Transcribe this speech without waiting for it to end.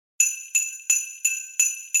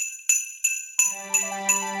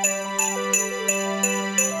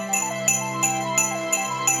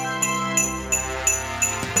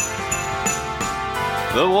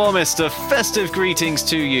The warmest of festive greetings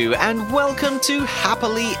to you, and welcome to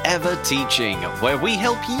Happily Ever Teaching, where we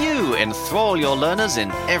help you enthrall your learners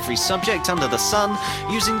in every subject under the sun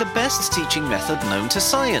using the best teaching method known to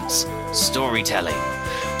science, storytelling.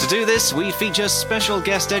 To do this, we feature special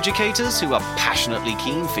guest educators who are passionately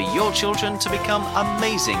keen for your children to become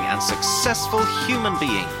amazing and successful human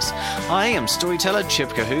beings. I am storyteller Chip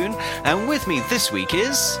Cahoon, and with me this week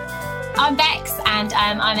is... I'm Bex, and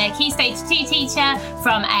I'm a Key Stage 2 teacher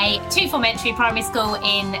from a 2-form entry primary school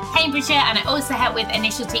in Cambridgeshire, and I also help with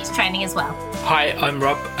initial teacher training as well. Hi, I'm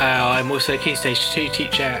Rob. I'm also a Key Stage 2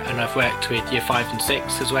 teacher, and I've worked with Year 5 and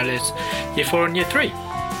 6 as well as Year 4 and Year 3.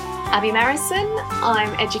 Abby Marison.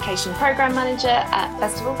 I'm Education Programme Manager at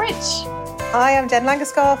Festival Bridge. Hi, I'm Jen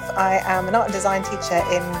Langerscoff. I am an art and design teacher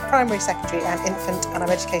in primary, secondary and infant, and I'm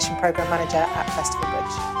Education Programme Manager at Festival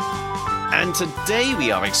Bridge. And today we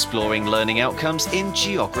are exploring learning outcomes in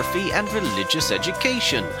geography and religious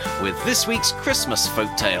education with this week's Christmas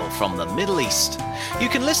folktale from the Middle East. You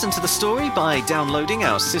can listen to the story by downloading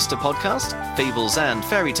our sister podcast, Fables and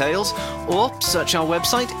Fairy Tales, or search our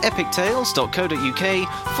website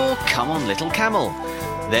epictales.co.uk for Come On Little Camel.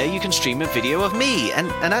 There you can stream a video of me and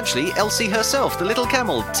actually Elsie herself, the little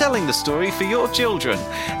camel, telling the story for your children.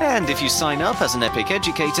 And if you sign up as an Epic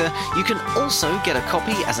Educator, you can also get a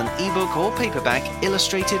copy as an ebook or paperback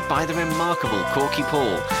illustrated by the remarkable Corky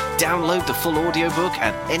Paul. Download the full audiobook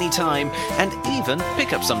at any time and even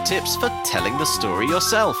pick up some tips for telling the story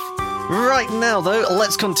yourself. Right now, though,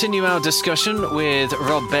 let's continue our discussion with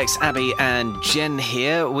Rob, Bex, Abby and Jen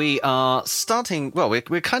here. We are starting, well,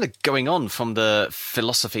 we're kind of going on from the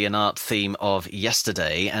philosophy and art theme of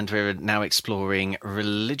yesterday, and we're now exploring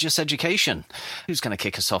religious education. Who's going to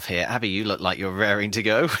kick us off here? Abby, you look like you're raring to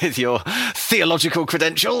go with your theological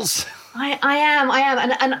credentials. I am,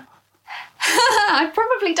 and I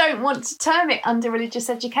probably don't want to term it under religious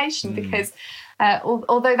education because...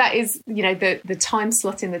 although that is, you know, the time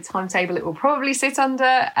slot in the timetable it will probably sit under,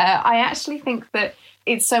 I actually think that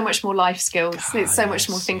it's so much more life skills. It's so much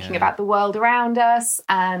more thinking about the world around us.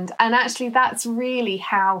 And actually that's really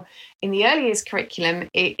how, in the early years curriculum,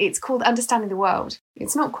 it's called Understanding the World.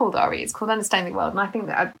 It's not called RE, it's called Understanding the World. And I think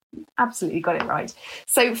that I've absolutely got it right.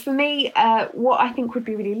 So for me, what I think would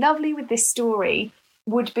be really lovely with this story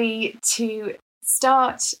would be to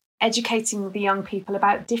start educating the young people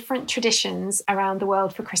about different traditions around the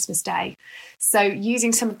world for Christmas Day. So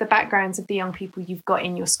using some of the backgrounds of the young people you've got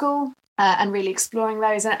in your school and really exploring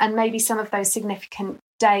those and maybe some of those significant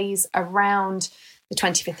days around the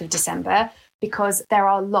 25th of December, because there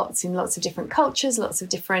are lots and lots of different cultures, lots of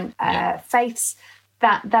different faiths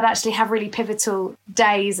that actually have really pivotal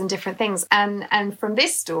days and different things. And from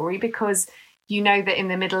this story, because you know that in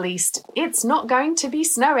the Middle East, it's not going to be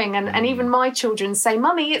snowing. And even my children say,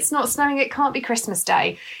 Mummy, it's not snowing. It can't be Christmas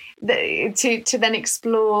Day. To then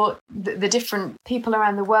explore the different people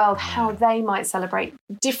around the world, how they might celebrate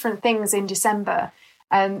different things in December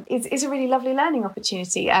is a really lovely learning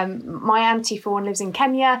opportunity. My auntie, for one, lives in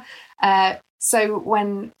Kenya. So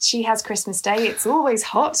when she has Christmas Day, it's always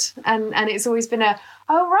hot. And it's always been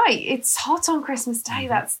it's hot on Christmas Day.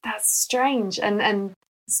 That's strange. And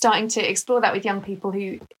starting to explore that with young people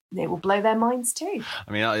who it will blow their minds too.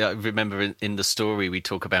 I mean, I remember in the story we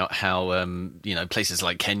talk about how, places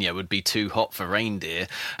like Kenya would be too hot for reindeer.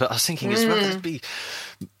 But I was thinking as well, that'd be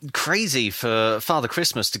crazy for Father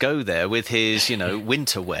Christmas to go there with his,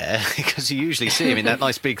 winter wear, because you usually see him in that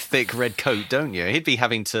nice big thick red coat, don't you? He'd be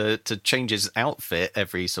having to change his outfit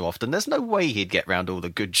every so often. There's no way he'd get round all the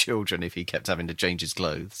good children if he kept having to change his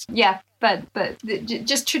clothes. Yeah, but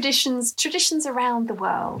just traditions around the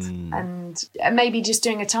world, and maybe just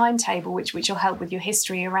doing a timetable which will help with your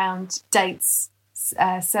history around dates,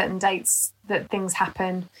 certain dates that things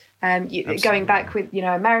happen. Going back with,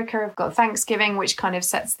 America, I've got Thanksgiving, which kind of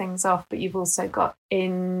sets things off, but you've also got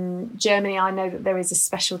in Germany, I know that there is a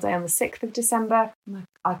special day on the 6th of December.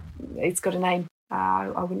 It's got a name. I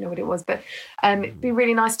wouldn't know what it was, but it'd be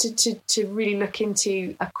really nice to really look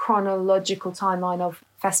into a chronological timeline of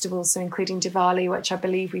festivals, so including Diwali, which I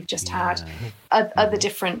believe we've just had, other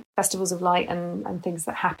different festivals of light and things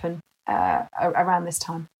that happen around this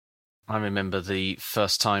time. I remember the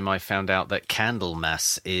first time I found out that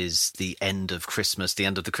Candlemas is the end of Christmas, the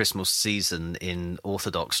end of the Christmas season in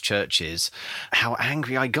Orthodox churches. How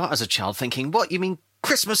angry I got as a child, thinking, what, you mean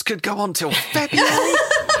Christmas could go on till February?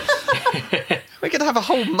 We're going to have a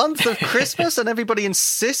whole month of Christmas and everybody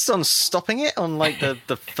insists on stopping it on like the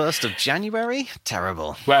 1st of January?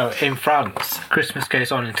 Terrible. Well, in France, Christmas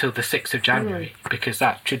goes on until the 6th of January because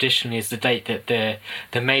that traditionally is the date that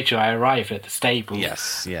the Magi arrive at the stable.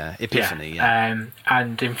 Yes, yeah, Epiphany. Yeah.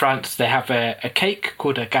 And in France, they have a cake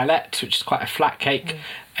called a galette, which is quite a flat cake.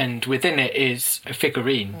 And within it is a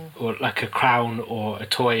figurine or like a crown or a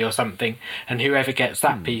toy or something. And whoever gets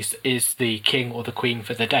that piece is the king or the queen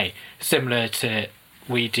for the day. Similar to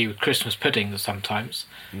we do with Christmas puddings sometimes.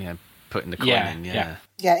 Yeah, putting the coin in, yeah.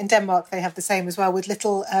 Yeah, in Denmark they have the same as well with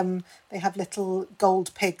little, they have little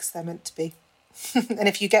gold pigs, they're meant to be. And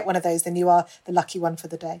if you get one of those, then you are the lucky one for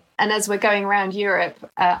the day. And as we're going around Europe,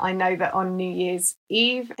 I know that on New Year's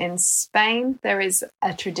Eve in Spain, there is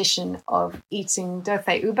a tradition of eating 12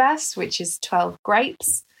 uvas, which is 12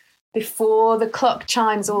 grapes. Before the clock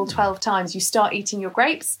chimes all 12 times, you start eating your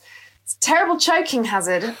grapes. It's a terrible choking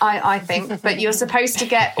hazard, I think, but you're supposed to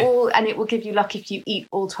get all, and it will give you luck if you eat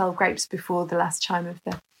all 12 grapes before the last chime of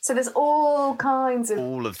the... So there's all kinds of...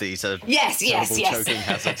 All of these are yes. choking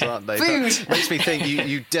hazards, aren't they? Food. But makes me think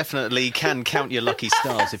you definitely can count your lucky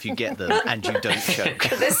stars if you get them and you don't choke.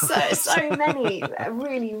 But there's so many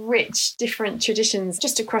really rich, different traditions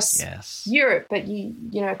just across Europe, but you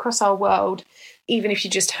know, across our world, even if you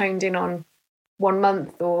just honed in on 1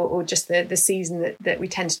 month or just the season that we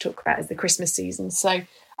tend to talk about as the Christmas season. So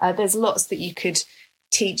there's lots that you could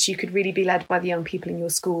teach. You could really be led by the young people in your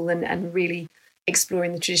school and really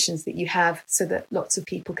exploring the traditions that you have so that lots of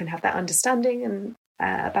people can have that understanding and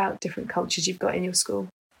about different cultures you've got in your school.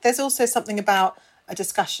 There's also something about a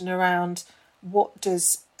discussion around what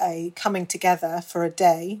does a coming together for a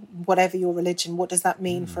day, whatever your religion, what does that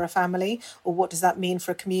mean for a family, or what does that mean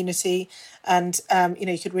for a community? And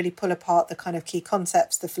you could really pull apart the kind of key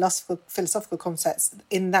concepts, the philosophical concepts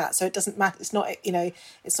in that. So it doesn't matter. It's not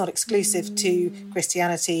it's not exclusive to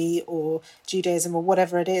Christianity or Judaism or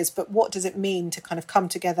whatever it is. But what does it mean to kind of come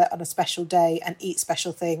together on a special day and eat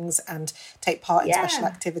special things and take part in special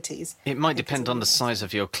activities? It might depend on the size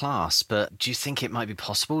of your class, but do you think it might be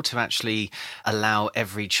possible to actually allow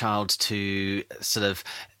every child to sort of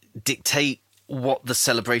dictate what the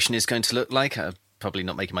celebration is going to look like? Probably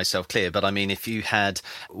not making myself clear, but I mean, if you had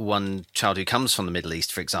one child who comes from the Middle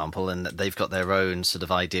East, for example, and they've got their own sort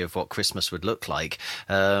of idea of what Christmas would look like,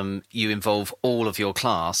 you involve all of your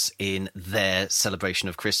class in their celebration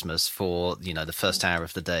of Christmas for, the first hour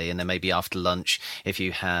of the day. And then maybe after lunch, if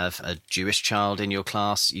you have a Jewish child in your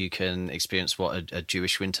class, you can experience what a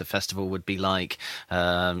Jewish winter festival would be like.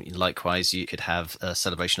 Likewise, you could have a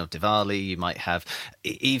celebration of Diwali. You might have,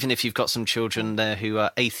 even if you've got some children there who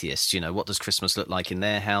are atheists, what does Christmas look like in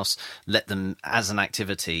their house? Let them, as an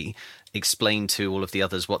activity, explain to all of the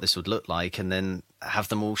others what this would look like, and then have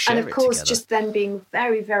them all share it together. And of course, just then being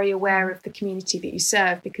very, very aware of the community that you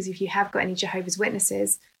serve, because if you have got any Jehovah's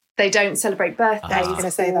Witnesses, they don't celebrate birthdays. I was going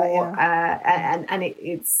to say that, and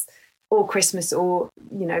it's or Christmas or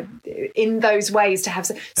in those ways to have.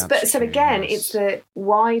 So again, it's the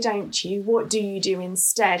why don't you? What do you do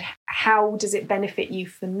instead? How does it benefit you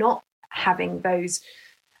for not having those?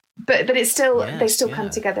 But it's still they still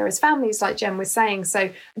come together as families, like Jen was saying.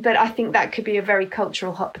 So, but I think that could be a very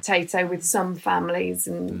cultural hot potato with some families.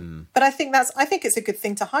 And but I think it's a good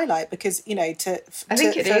thing to highlight, because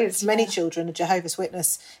for many children, a Jehovah's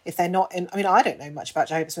Witness, if they're not in, I don't know much about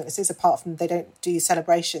Jehovah's Witnesses apart from they don't do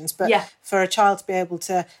celebrations. But for a child to be able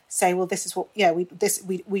to say, well, this is what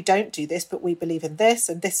we don't do this, but we believe in this,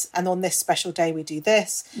 and on this special day we do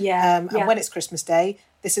this. And when it's Christmas Day,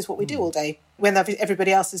 this is what we do all day when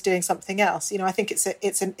everybody else is doing something else. I think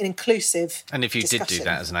it's an inclusive And if you discussion. did do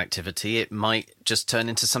that as an activity, it might just turn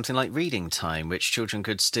into something like reading time, which children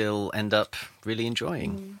could still end up really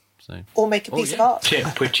enjoying. So, or make a piece of art.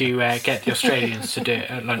 Chip, would you get the Australians to do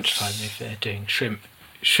it at lunchtime if they're doing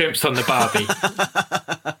shrimps on the barbie?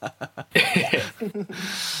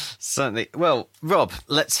 Certainly. Well, Rob,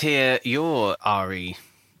 let's hear your RE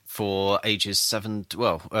for ages 7.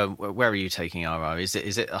 Well, where are you taking RR? Is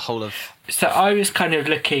it a whole of? So I was kind of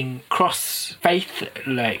looking cross faith,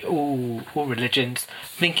 like all religions,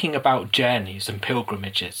 thinking about journeys and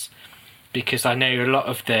pilgrimages, because I know a lot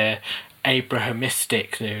of the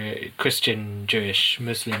Abrahamistic, the Christian, Jewish,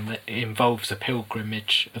 Muslim, involves a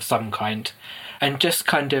pilgrimage of some kind, and just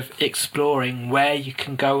kind of exploring where you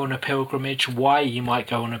can go on a pilgrimage, why you might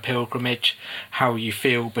go on a pilgrimage, how you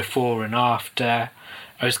feel before and after.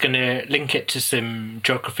 I was going to link it to some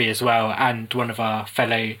geography as well, and one of our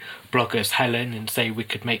fellow bloggers, Helen, and say we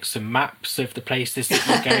could make some maps of the places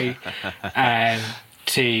that you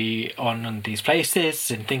go on these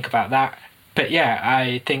places and think about that. But yeah,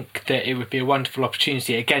 I think that it would be a wonderful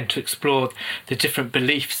opportunity, again, to explore the different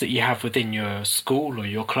beliefs that you have within your school or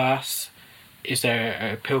your class. Is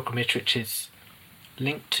there a pilgrimage which is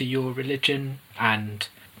linked to your religion? And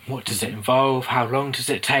what does it involve? How long does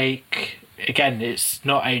it take? Again, it's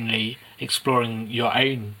not only exploring your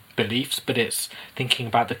own beliefs, but it's thinking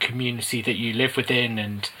about the community that you live within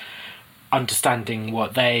and understanding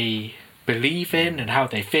what they believe in and how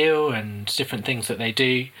they feel and different things that they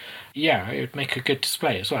do. Yeah, it would make a good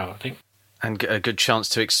display as well, I think. And a good chance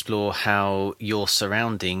to explore how your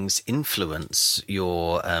surroundings influence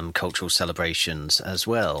your cultural celebrations as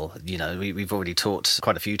well. You know, we've already talked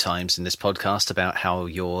quite a few times in this podcast about how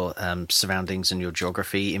your surroundings and your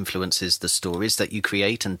geography influences the stories that you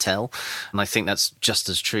create and tell. And I think that's just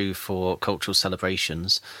as true for cultural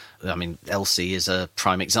celebrations. I mean, Elsie is a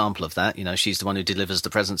prime example of that. You know, she's the one who delivers the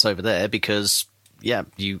presents over there because, yeah,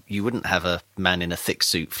 you wouldn't have a man in a thick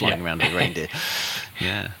suit flying around with a reindeer.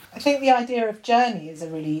 Yeah. I think the idea of journey is a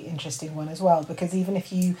really interesting one as well, because even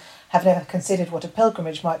if you have never considered what a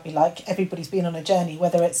pilgrimage might be like, everybody's been on a journey,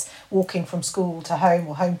 whether it's walking from school to home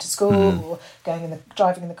or home to school or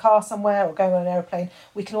driving in the car somewhere or going on an aeroplane.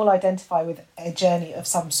 We can all identify with a journey of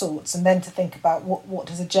some sorts, and then to think about what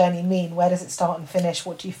does a journey mean? Where does it start and finish?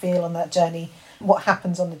 What do you feel on that journey? What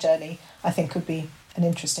happens on the journey? I think would be an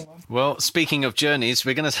interesting one. Well, speaking of journeys,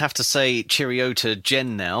 we're going to have to say cheerio to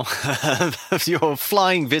Jen now of your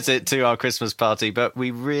flying visit to our Christmas party, but we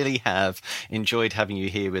really have enjoyed having you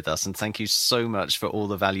here with us, and thank you so much for all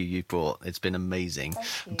the value you brought. It's been amazing.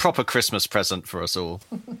 Proper Christmas present for us all.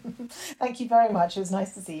 Thank you very much. It was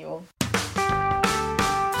nice to see you all.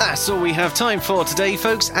 That's all we have time for today,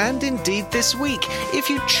 folks, and indeed this week. If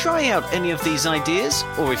you try out any of these ideas,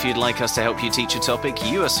 or if you'd like us to help you teach a topic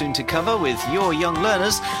you are soon to cover with your young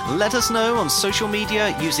learners, let us know on social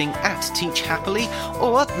media using @TeachHappily,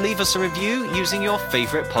 or leave us a review using your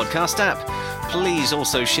favourite podcast app. Please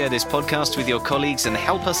also share this podcast with your colleagues and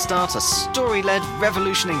help us start a story-led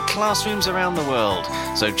revolution in classrooms around the world,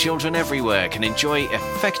 so children everywhere can enjoy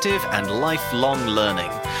effective and lifelong learning.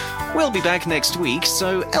 We'll be back next week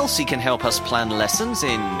so Elsie can help us plan lessons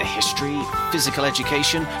in history, physical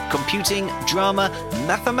education, computing, drama,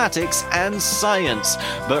 mathematics and science.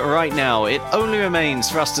 But right now, it only remains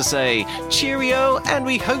for us to say cheerio, and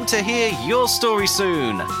we hope to hear your story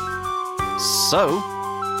soon. So,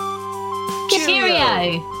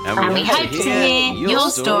 cheerio! And we hope to hear your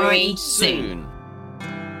story soon.